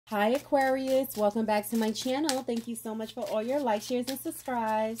Hi Aquarius, welcome back to my channel. Thank you so much for all your likes, shares, and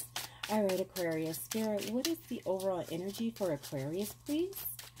subscribes. All right, Aquarius, Spirit, what is the overall energy for Aquarius, please?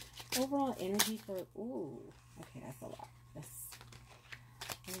 Overall energy for, ooh, okay, that's a lot. That's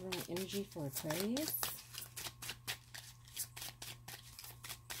overall energy for Aquarius.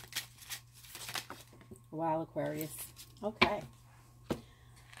 Wow, Aquarius. Okay.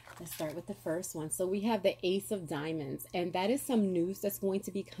 Let's start with the first one. So we have the Ace of Diamonds, and that is some news that's going to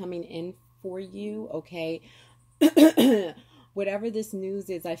be coming in for you, okay? Whatever this news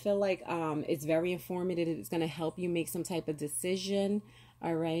is, I feel like it's very informative. It's going to help you make some type of decision,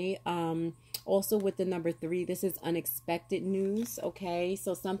 all right? Also with the number 3, this is unexpected news, okay?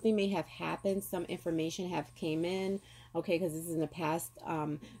 So something may have happened, some information have came in, okay, because this is in the past.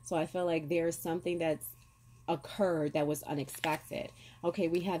 So I feel like there's something that's occurred that was unexpected. Okay,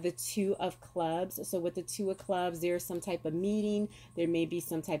 we have the 2 of Clubs. So with the 2 of Clubs, there's some type of meeting. There may be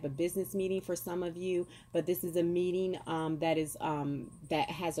some type of business meeting for some of you, but this is a meeting that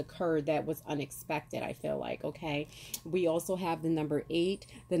has occurred that was unexpected, I feel like. Okay, we also have the number 8.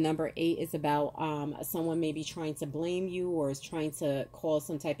 The number 8 is about someone maybe trying to blame you or is trying to cause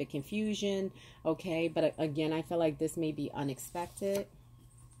some type of confusion. Okay, but again, I feel like this may be unexpected.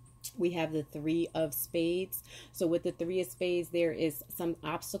 We have the 3 of Spades. So with the 3 of Spades, there is some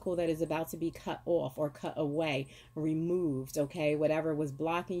obstacle that is about to be cut off or cut away, removed, okay? Whatever was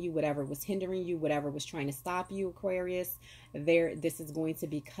blocking you, whatever was hindering you, whatever was trying to stop you, Aquarius, this is going to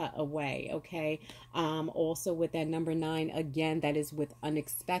be cut away, okay? Also with that number 9, again, that is with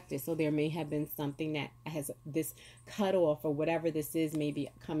unexpected. So there may have been something that has this cut off or whatever this is may be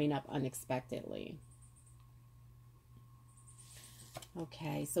coming up unexpectedly.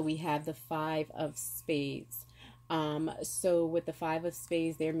 Okay, so we have the 5 of Spades. So with the 5 of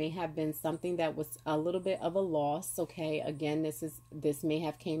Spades, there may have been something that was a little bit of a loss. Okay, again, this may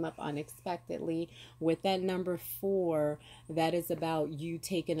have came up unexpectedly. With that number 4, that is about you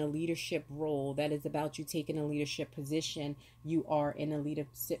taking a leadership role. That is about you taking a leadership position. You are in a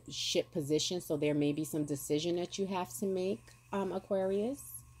leadership position, so there may be some decision that you have to make, Aquarius.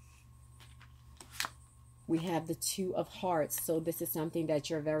 We have the 2 of Hearts. So this is something that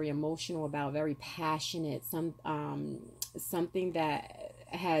you're very emotional about, very passionate, something that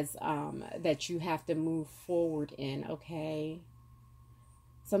has that you have to move forward in, okay?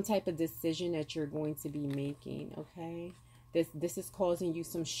 Some type of decision that you're going to be making, okay? This is causing you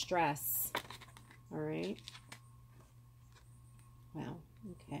some stress. All right? Wow,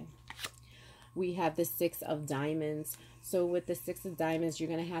 okay. We have the 6 of Diamonds. So with the 6 of Diamonds, you're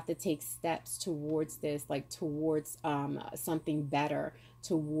going to have to take steps towards this, like towards something better,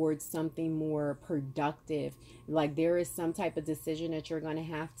 towards something more productive. Like there is some type of decision that you're going to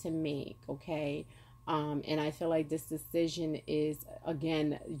have to make, okay? And I feel like this decision is,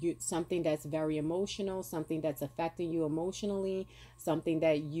 again, something that's very emotional, something that's affecting you emotionally, something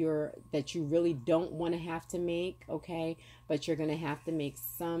that you really don't want to have to make, okay? But you're going to have to make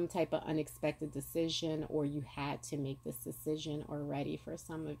some type of unexpected decision, or you had to make this decision already for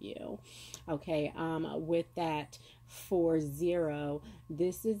some of you, okay? With that 4-0,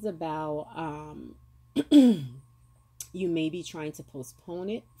 this is about you may be trying to postpone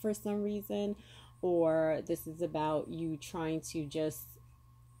it for some reason, or this is about you trying to just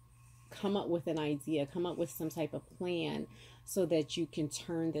come up with an idea, come up with some type of plan so that you can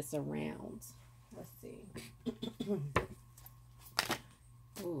turn this around. Let's see.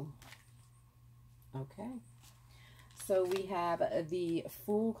 Ooh. Okay. So we have the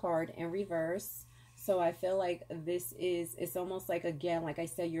Fool card in reverse. So I feel like it's almost like, again, like I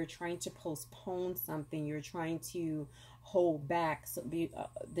said, you're trying to postpone something. You're trying to hold back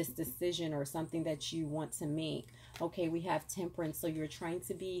this decision or something that you want to make. Okay, we have Temperance. So you're trying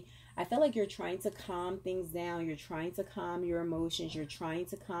to be, I feel like you're trying to calm things down. You're trying to calm your emotions. You're trying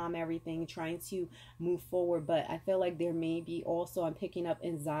to calm everything, trying to move forward. But I feel like there may be also, I'm picking up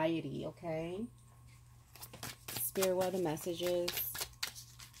anxiety, okay? Spirit, what are the messages?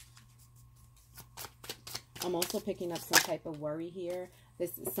 I'm also picking up some type of worry here.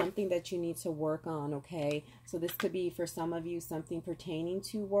 This is something that you need to work on, okay? So this could be, for some of you, something pertaining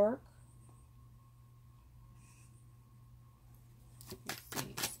to work. Let's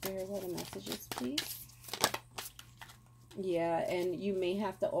see. Spirit, what are the messages, please? Yeah, and you may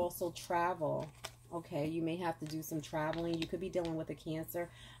have to also travel, okay? You may have to do some traveling. You could be dealing with a Cancer,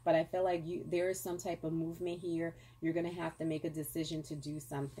 but I feel like there is some type of movement here. You're going to have to make a decision to do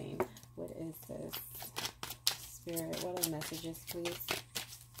something. What is this? Spirit, what are the messages, please?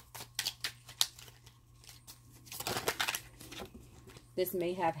 This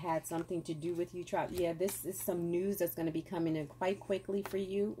may have had something to do with you. Yeah, this is some news that's going to be coming in quite quickly for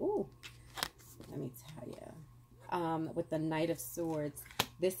you. Ooh, let me tell you. With the Knight of Swords.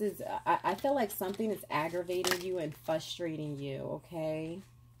 This is, I feel like something is aggravating you and frustrating you, okay?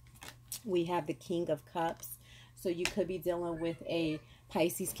 We have the King of Cups. So you could be dealing with a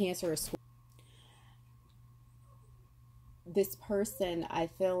Pisces, Cancer, or Scorpio. This person, I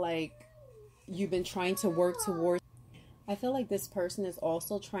feel like you've been trying to work towards. I feel like this person is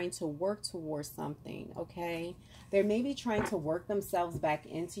also trying to work towards something, okay? They're maybe trying to work themselves back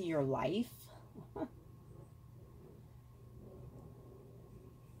into your life.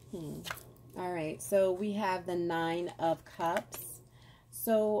 All right, so we have the Nine of Cups.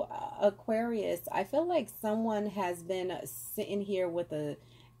 So Aquarius, I feel like someone has been sitting here with a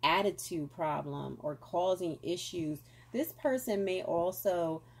attitude problem or causing issues. This person may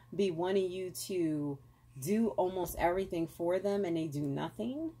also be wanting you to do almost everything for them and they do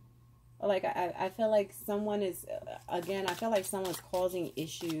nothing. Like I feel like someone is, again, I feel like someone's causing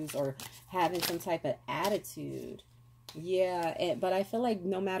issues or having some type of attitude. Yeah, but I feel like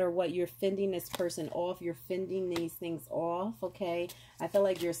no matter what, you're fending this person off. You're fending these things off, okay? I feel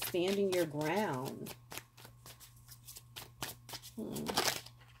like you're standing your ground.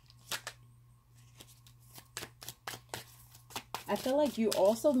 I feel like you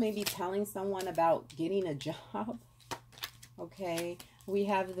also may be telling someone about getting a job, okay? We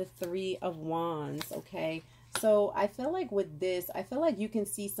have the Three of Wands, okay? So I feel like with this, I feel like you can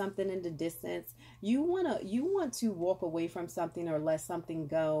see something in the distance. You want to walk away from something or let something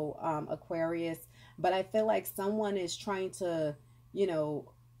go, Aquarius. But I feel like someone is trying to, you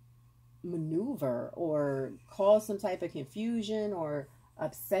know, maneuver or cause some type of confusion or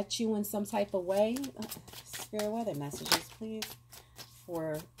upset you in some type of way. Spirit weather messages, please,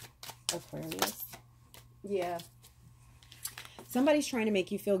 for Aquarius. Yeah. Somebody's trying to make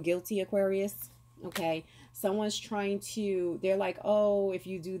you feel guilty, Aquarius. Okay. Someone's trying to, they're like, oh, if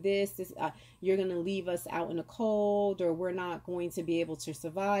you do this, you're going to leave us out in the cold, or we're not going to be able to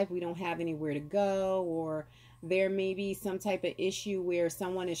survive. We don't have anywhere to go. Or there may be some type of issue where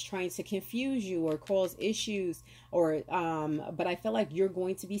someone is trying to confuse you or cause issues, or, but I feel like you're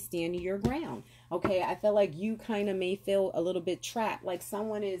going to be standing your ground. Okay. I feel like you kind of may feel a little bit trapped. Like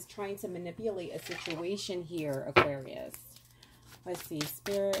someone is trying to manipulate a situation here, Aquarius. Let's see,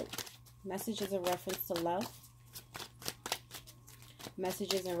 Spirit. Messages in reference to love.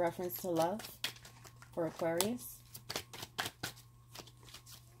 Messages in reference to love for Aquarius.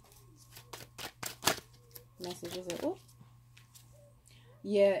 Messages in, oh.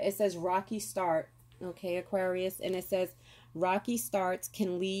 Yeah, it says rocky start. Okay, Aquarius. And it says rocky starts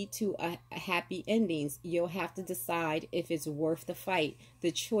can lead to a happy endings. You'll have to decide if it's worth the fight.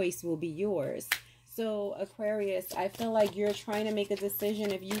 The choice will be yours. So Aquarius, I feel like you're trying to make a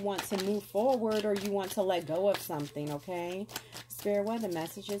decision if you want to move forward or you want to let go of something, okay? Spirit weather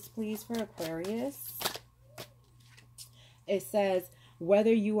messages, please, for Aquarius. It says,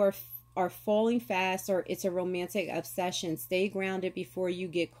 whether you are falling fast or it's a romantic obsession, stay grounded before you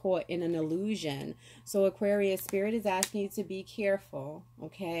get caught in an illusion. So Aquarius, Spirit is asking you to be careful,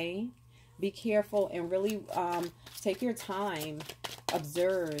 okay? Be careful and really take your time,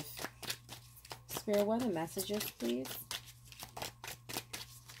 observe. Spirit, what are the messages, please?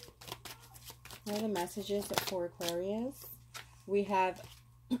 What are the messages for Aquarius? We have,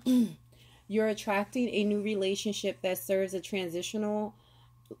 you're attracting a new relationship that serves a transitional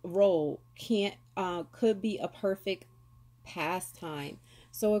role. Could be a perfect pastime.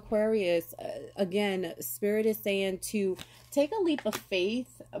 So Aquarius, again, Spirit is saying to take a leap of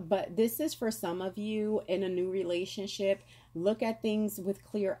faith, but this is for some of you in a new relationship. Look at things with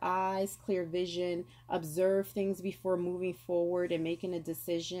clear eyes, clear vision, observe things before moving forward and making a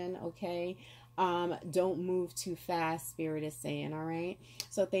decision, okay? Don't move too fast, Spirit is saying, all right?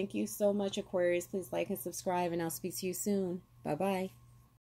 So thank you so much, Aquarius. Please like and subscribe, and I'll speak to you soon. Bye-bye.